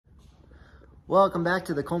Welcome back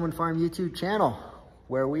to the Coleman Farm YouTube channel,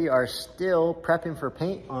 where we are still prepping for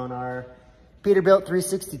paint on our Peterbilt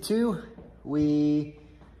 362. We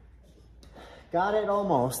got it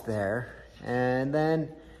almost there, and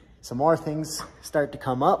then some more things start to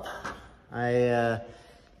come up. I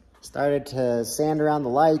started to sand around the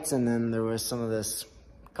lights, and then there was some of this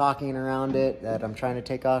caulking around it that I'm trying to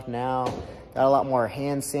take off now. Got a lot more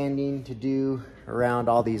hand sanding to do around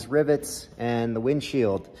all these rivets and the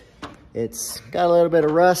windshield. It's got a little bit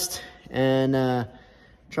of rust, and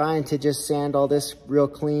trying to just sand all this real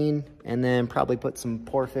clean, and then probably put some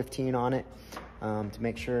Pour 15 on it to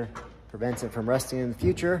make sure prevents it from rusting in the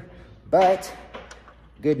future. But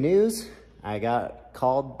good news, I got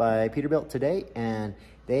called by Peterbilt today, and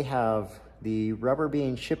they have the rubber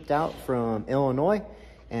being shipped out from Illinois,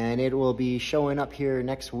 and it will be showing up here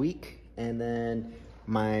next week. And then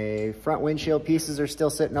my front windshield pieces are still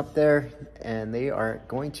sitting up there, and they are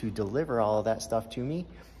going to deliver all of that stuff to me.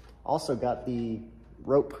 Also got the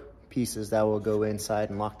rope pieces that will go inside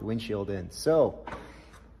and lock the windshield in. So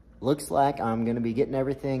looks like I'm gonna be getting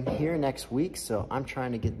everything here next week. So I'm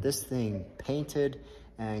trying to get this thing painted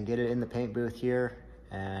and get it in the paint booth here,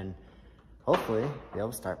 and hopefully be able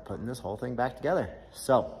to start putting this whole thing back together.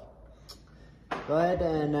 So go ahead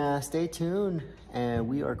and stay tuned, and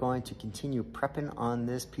we are going to continue prepping on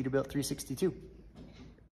this Peterbilt 362.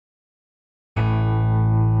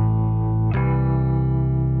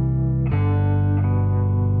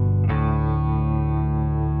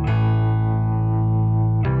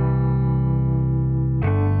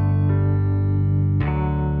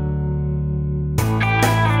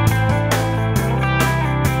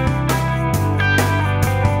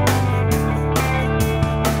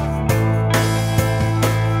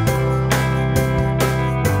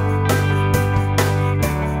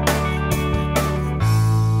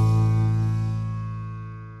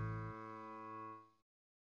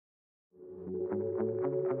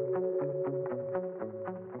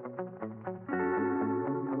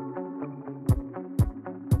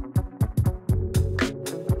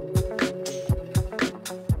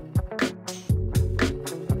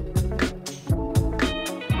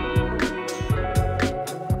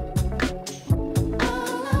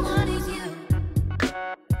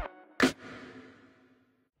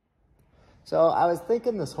 So I was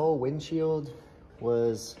thinking this whole windshield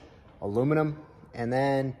was aluminum, and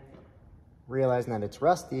then realizing that it's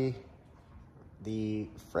rusty, the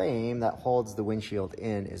frame that holds the windshield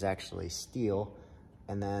in is actually steel,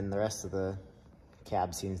 and then the rest of the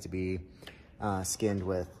cab seems to be skinned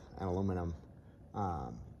with an aluminum.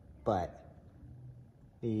 But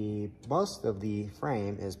most of the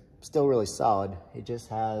frame is still really solid. It just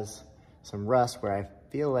has some rust where I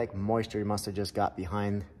feel like moisture must have just got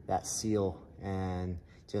behind that seal and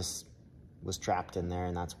just was trapped in there,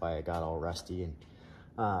 and that's why it got all rusty. And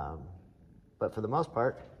but for the most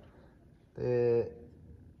part, the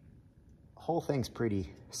whole thing's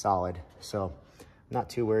pretty solid, so I'm not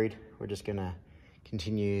too worried. We're just gonna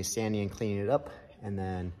continue sanding and cleaning it up, and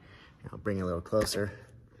then I'll bring it a little closer.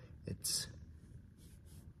 It's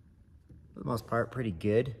for the most part pretty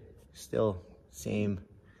good. Still same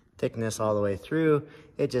thickness all the way through.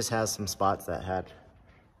 It just has some spots that had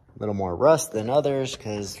a little more rust than others,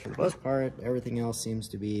 because for the most part everything else seems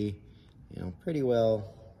to be, you know, pretty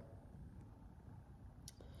well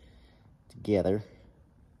together.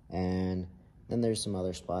 And then there's some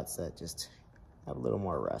other spots that just have a little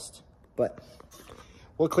more rust, but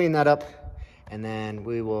we'll clean that up, and then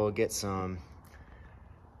we will get some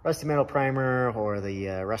rusty metal primer or the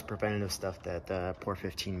rust preventative stuff that Pour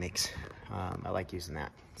 15 makes. I like using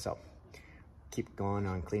that. So keep going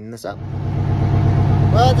on cleaning this up.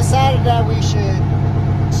 Well, I decided that we should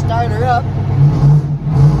start her up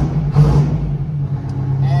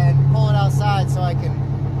and pull it outside so I can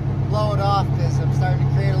blow it off, because I'm starting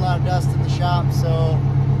to create a lot of dust in the shop, so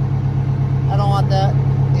I don't want that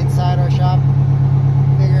inside our shop.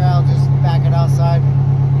 Figure I'll just back it outside,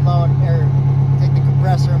 blow it, or take the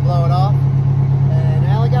compressor and blow it off. And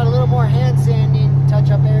I only got a little more hand sanding,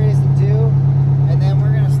 touch up areas to do, and then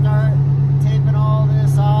we're gonna start taping all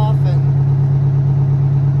this off and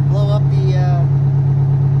blow up the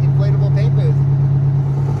inflatable paint booth.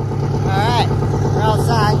 Alright, we're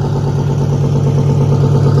outside.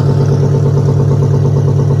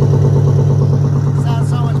 Sounds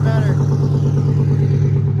so much better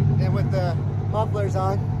than with the mufflers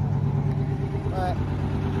on. But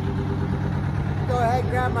go ahead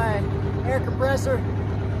and grab my air compressor,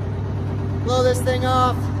 blow this thing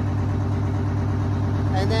off,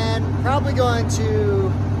 and then probably going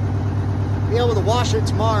to be able to wash it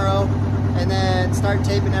tomorrow and then start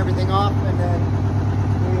taping everything off, and then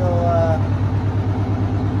we'll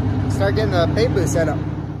start getting the paint booth set up.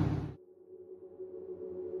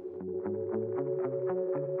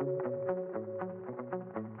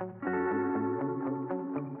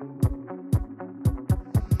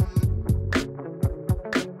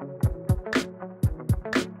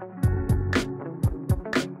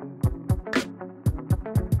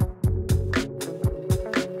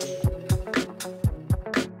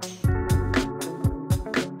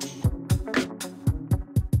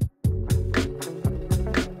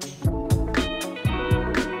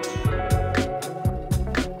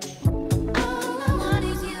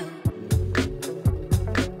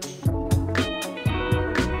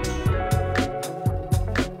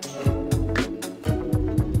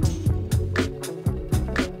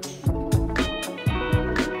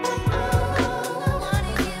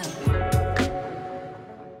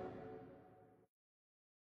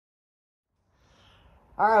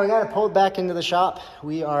 All right, we got it pulled back into the shop.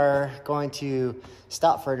 We are going to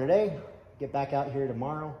stop for today, get back out here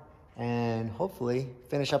tomorrow, and hopefully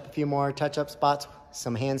finish up a few more touch-up spots,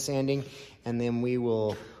 some hand sanding, and then we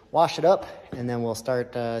will wash it up, and then we'll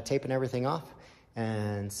start taping everything off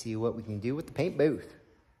and see what we can do with the paint booth.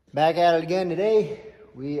 Back at it again today.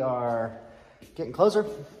 We are getting closer.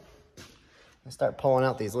 Let's start pulling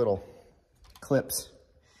out these little clips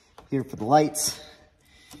here for the lights.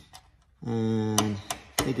 And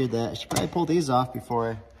figured that I should probably pull these off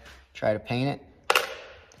before I try to paint it,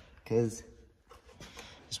 because I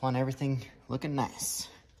just want everything looking nice.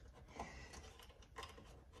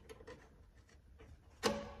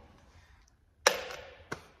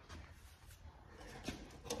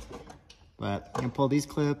 But I'm gonna pull these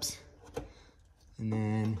clips, and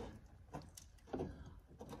then, I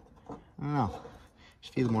don't know,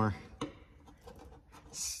 just a few more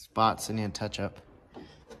spots I need to touch up.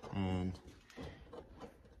 And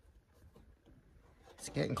it's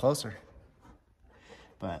getting closer.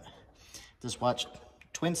 But just watched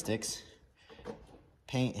Twin Sticks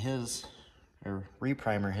paint his, or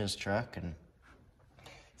reprimer his truck, and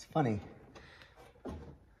it's funny,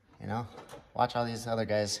 you know, watch all these other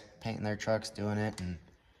guys painting their trucks, doing it, and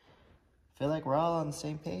feel like we're all on the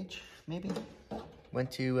same page, maybe.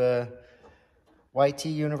 Went to YT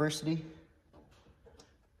University,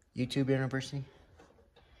 YouTube University.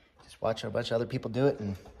 Just watching a bunch of other people do it,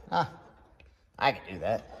 and I can do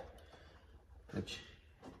that, which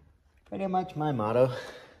pretty much my motto.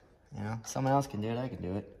 You know, someone else can do it, I can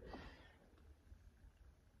do it.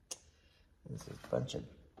 This is a bunch of,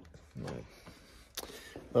 a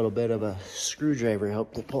little bit of a screwdriver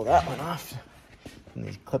helped to pull that one off. And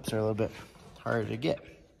these clips are a little bit harder to get.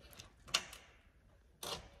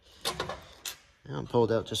 I'm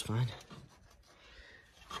pulled out just fine.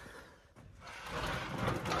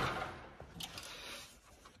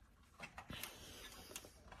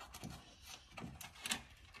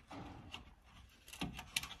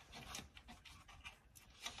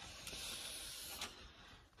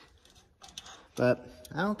 But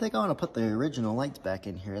I don't think I want to put the original lights back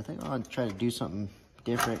in here. I think I want to try to do something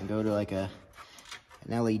different and go to like an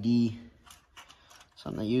LED,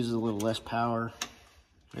 something that uses a little less power.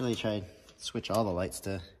 Really try to switch all the lights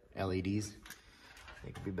to LEDs. I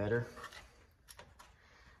think it'd be better.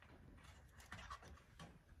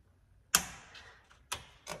 All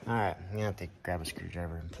right, I'm gonna have to grab a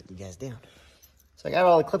screwdriver and put you guys down. So I got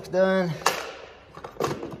all the clips done.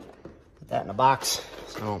 Put that in a box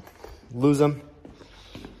so I don't lose them.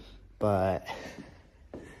 But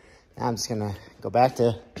now I'm just gonna go back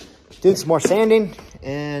to doing some more sanding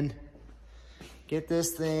and get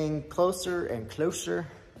this thing closer and closer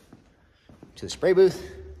to the spray booth.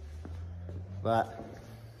 But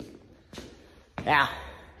yeah,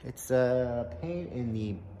 it's a pain in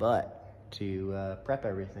the butt to prep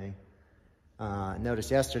everything. Noticed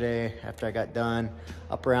yesterday after I got done,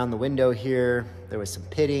 up around the window here, there was some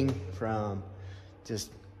pitting from just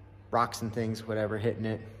rocks and things, whatever, hitting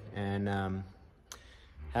it, and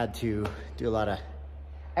had to do a lot of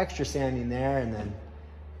extra sanding there, and then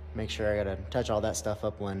make sure I gotta touch all that stuff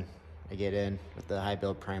up when I get in with the high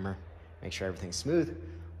build primer, make sure everything's smooth.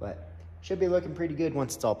 But should be looking pretty good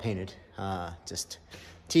once it's all painted. Just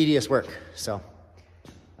tedious work. So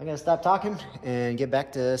I'm gonna stop talking and get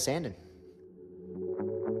back to sanding.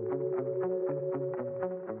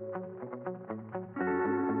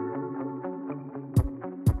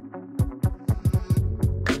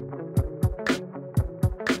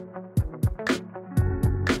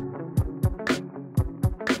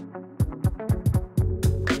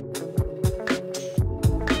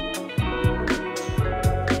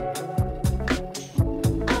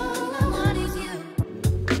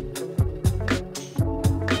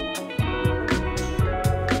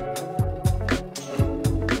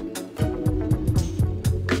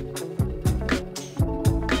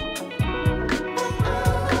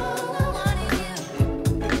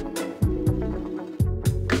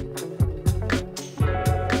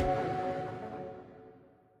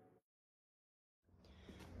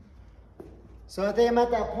 So I think I'm at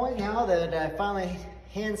that point now that I finally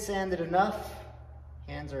hand sanded enough.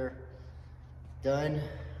 Hands are done.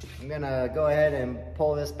 I'm gonna go ahead and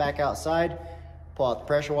pull this back outside, pull out the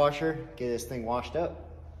pressure washer, get this thing washed up.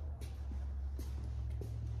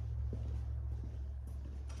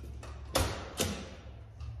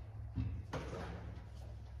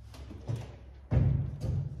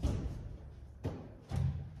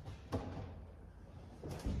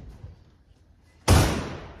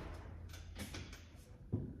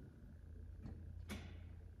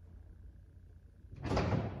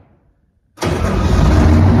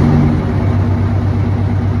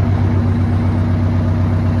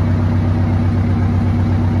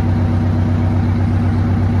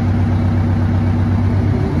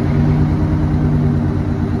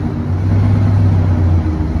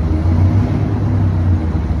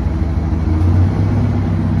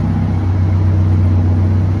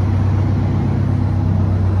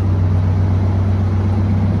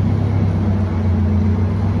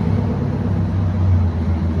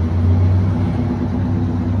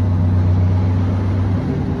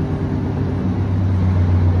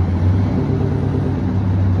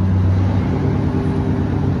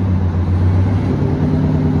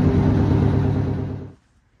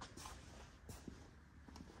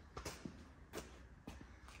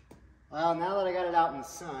 Well, now that I got it out in the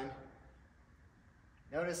sun,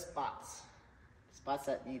 notice spots. Spots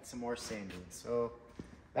that need some more sanding. So,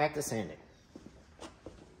 back to sanding.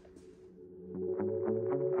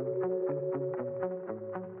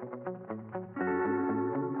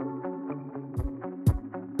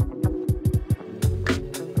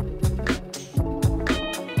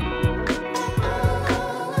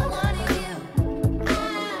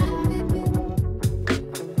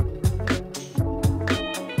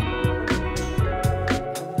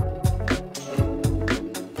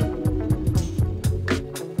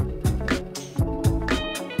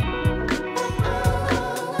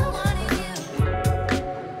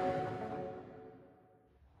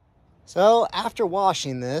 So after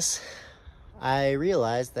washing this, I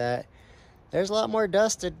realized that there's a lot more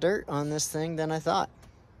dust and dirt on this thing than I thought.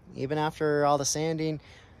 Even after all the sanding,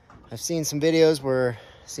 I've seen some videos where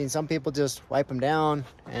I've seen some people just wipe them down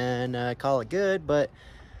and call it good, but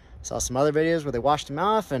I saw some other videos where they washed them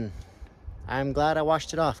off, and I'm glad I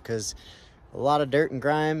washed it off because a lot of dirt and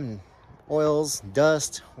grime and oils,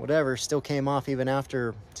 dust, whatever still came off even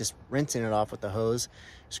after just rinsing it off with the hose.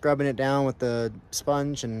 Scrubbing it down with the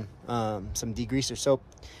sponge and some degreaser soap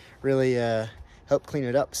really helped clean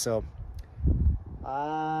it up. So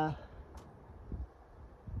I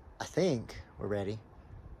think we're ready.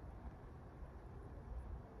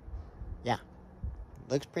 Yeah,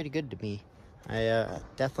 looks pretty good to me. I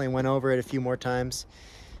definitely went over it a few more times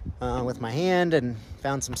with my hand and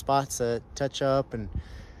found some spots to touch up. And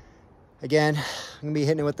again, I'm gonna be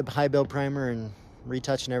hitting it with the high build primer and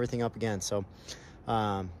retouching everything up again. So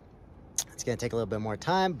it's gonna take a little bit more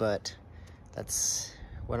time, but that's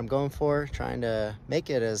what I'm going for, trying to make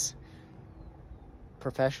it as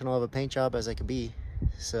professional of a paint job as I could be.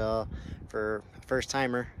 So for a first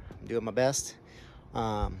timer, I'm doing my best.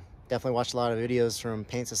 Definitely watched a lot of videos from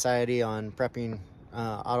Paint Society on prepping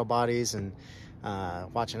auto bodies and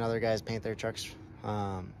watching other guys paint their trucks.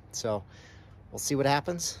 So we'll see what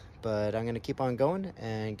happens, but I'm gonna keep on going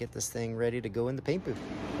and get this thing ready to go in the paint booth.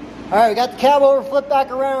 All right, we got the Cabover flipped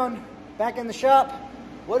back around, back in the shop.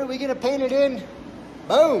 What are we gonna paint it in?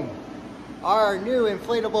 Boom! Our new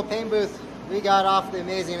inflatable paint booth we got off the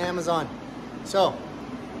amazing Amazon. So,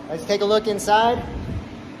 let's take a look inside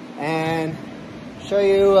and show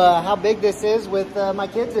you how big this is with my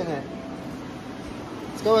kids in it.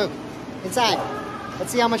 Let's go inside.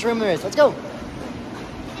 Let's see how much room there is. Let's go.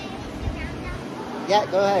 Yeah,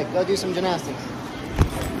 go ahead. Go do some gymnastics.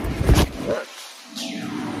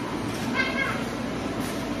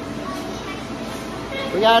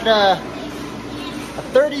 We got a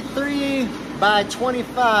 33 by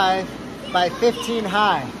 25 by 15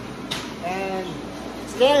 high. And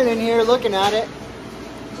standing in here looking at it,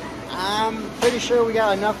 I'm pretty sure we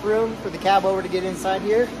got enough room for the Cabover to get inside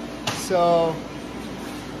here. So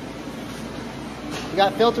we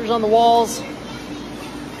got filters on the walls.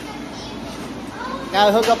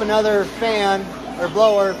 Gotta hook up another fan or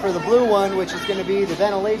blower for the blue one, which is gonna be the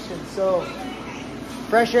ventilation. So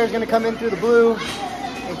fresh air is gonna come in through the blue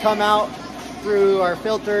and come out through our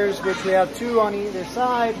filters, which we have 2 on either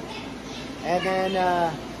side. And then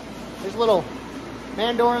there's a little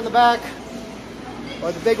man door in the back,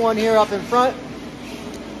 or the big one here up in front.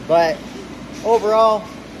 But overall,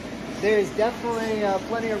 there's definitely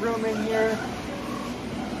plenty of room in here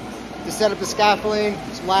to set up the scaffolding,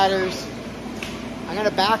 some ladders. I'm gonna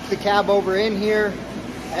back the cab over in here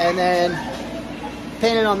and then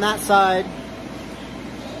paint it on that side,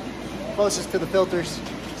 closest to the filters.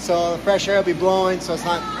 So the fresh air will be blowing so it's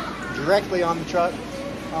not directly on the truck.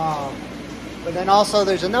 But then also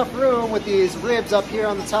there's enough room with these ribs up here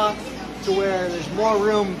on the top to where there's more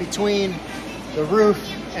room between the roof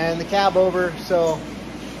and the cab over. So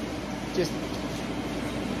just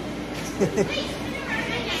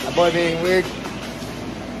my boy being weird,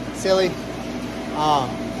 silly.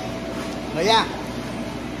 But yeah,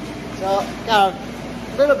 so got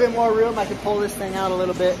a little bit more room. I can pull this thing out a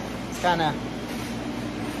little bit. It's kind of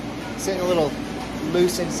sitting a little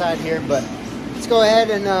loose inside here, but let's go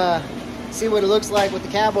ahead and see what it looks like with the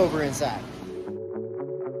cab over inside.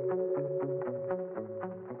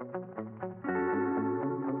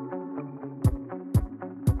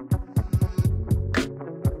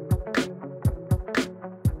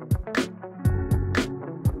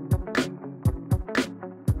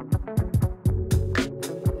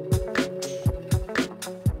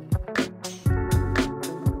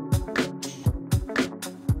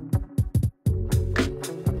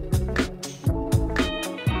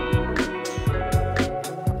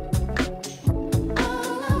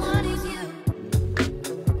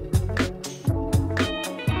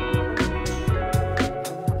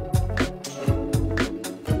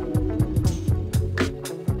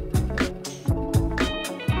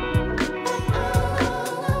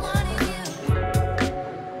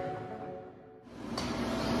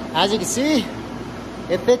 As you can see,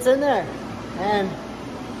 it fits in there, and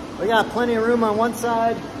we got plenty of room on one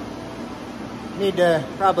side. Need to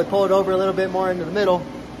probably pull it over a little bit more into the middle,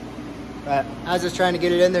 but I was just trying to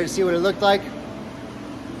get it in there to see what it looked like.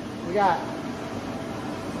 We got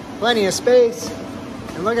plenty of space,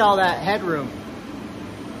 and look at all that headroom.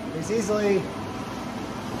 There's easily,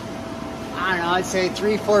 I don't know, I'd say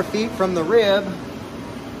 3-4 feet from the rib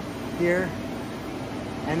here.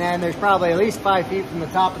 And then there's probably at least 5 feet from the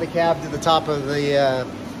top of the cab to the top of the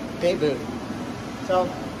paint booth. So,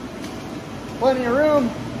 plenty of room.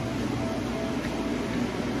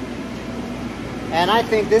 And I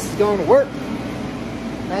think this is going to work.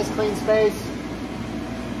 Nice clean space.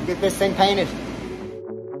 Get this thing painted.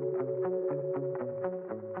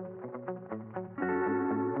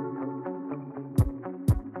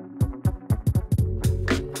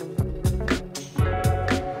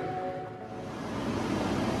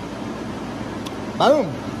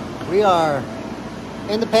 Boom, we are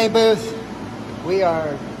in the paint booth. We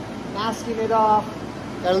are masking it off.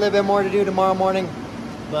 Got a little bit more to do tomorrow morning,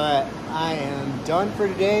 but I am done for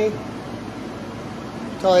today.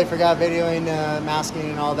 Totally forgot videoing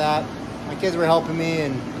masking and all that. My kids were helping me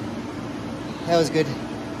and that was good.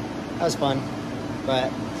 That was fun.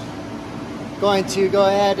 But going to go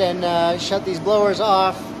ahead and shut these blowers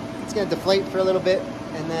off. It's gonna deflate for a little bit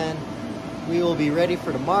and then we will be ready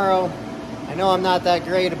for tomorrow. I know I'm not that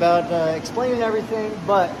great about explaining everything,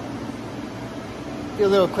 but do a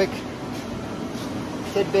little quick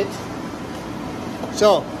tidbit.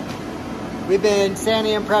 So, we've been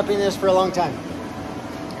sanding and prepping this for a long time.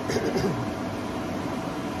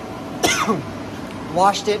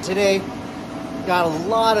 Washed it today, got a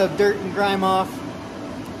lot of dirt and grime off,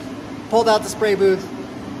 pulled out the spray booth,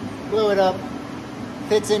 blew it up,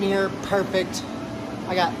 fits in here perfect.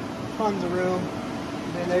 I got tons of room,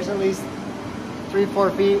 and there's at least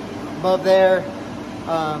 3-4 feet above there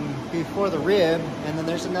before the rib, and then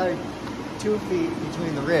there's another 2 feet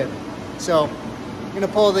between the rib. So I'm gonna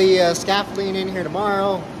pull the scaffolding in here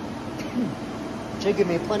tomorrow. Should give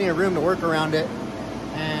me plenty of room to work around it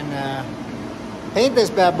and paint this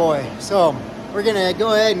bad boy. So we're gonna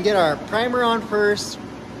go ahead and get our primer on first,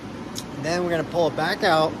 and then we're gonna pull it back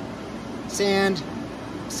out,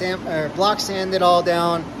 block sand it all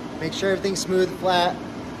down, make sure everything's smooth, flat,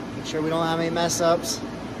 make sure we don't have any mess ups,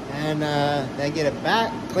 and then get it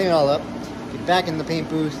back, clean it all up, get back in the paint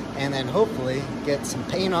booth, and then hopefully get some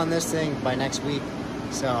paint on this thing by next week.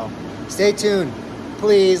 So stay tuned.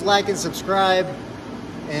 Please like and subscribe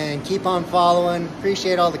and keep on following.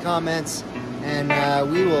 Appreciate all the comments,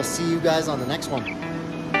 and we will see you guys on the next one.